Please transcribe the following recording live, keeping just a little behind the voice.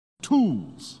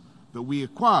tools that we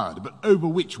acquired, but over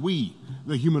which we,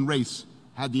 the human race,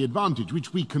 had the advantage,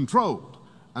 which we controlled.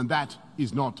 And that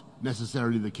is not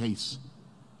necessarily the case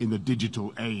in the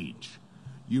digital age.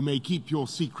 You may keep your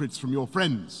secrets from your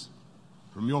friends,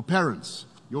 from your parents,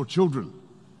 your children,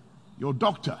 your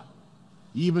doctor,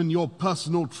 even your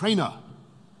personal trainer.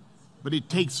 But it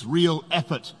takes real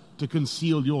effort to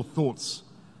conceal your thoughts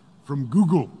from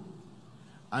Google.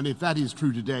 And if that is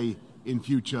true today, in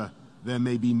future, there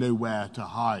may be nowhere to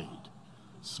hide.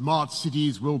 Smart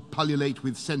cities will pullulate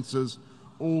with sensors,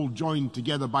 all joined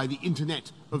together by the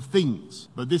Internet of Things.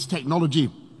 But this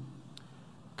technology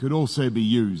could also be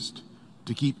used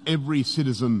to keep every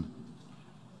citizen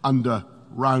under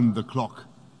round-the-clock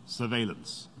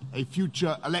surveillance. A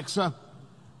future Alexa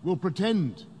will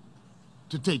pretend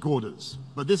to take orders,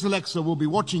 but this Alexa will be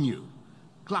watching you,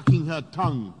 clucking her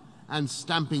tongue and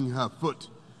stamping her foot.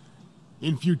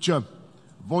 In future,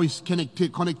 voice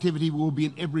connectivity will be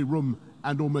in every room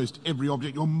and almost every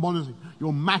object.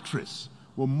 Your mattress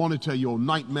will monitor your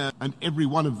nightmare, and every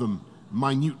one of them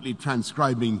minutely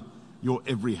transcribing your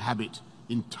every habit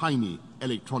in tiny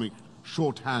electronic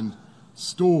shorthand,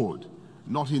 stored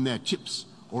not in their chips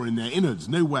or in their innards,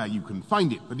 nowhere you can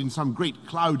find it, but in some great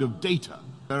cloud of data.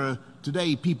 There are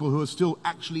today people who are still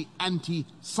actually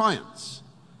anti-science,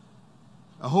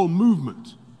 a whole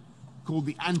movement called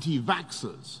the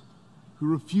anti-vaxxers,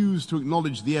 who refuse to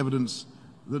acknowledge the evidence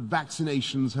that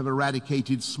vaccinations have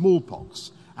eradicated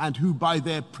smallpox, and who, by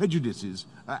their prejudices,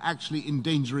 are actually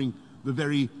endangering the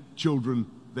very children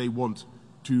they want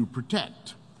to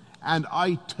protect. And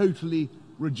I totally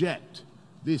reject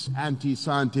this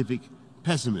anti-scientific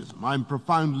pessimism. I'm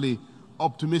profoundly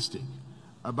optimistic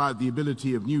about the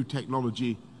ability of new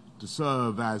technology to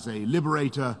serve as a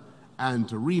liberator and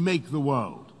to remake the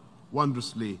world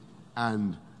wondrously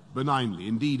and benignly.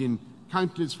 Indeed, in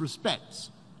countless respects,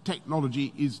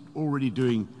 technology is already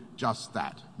doing just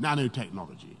that.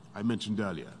 Nanotechnology, I mentioned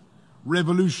earlier,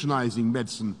 revolutionizing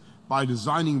medicine by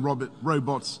designing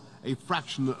robots a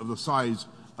fraction of the size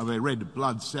of a red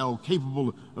blood cell,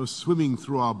 capable of swimming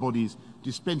through our bodies,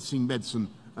 dispensing medicine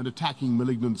and attacking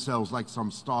malignant cells like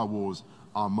some Star Wars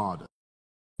armada.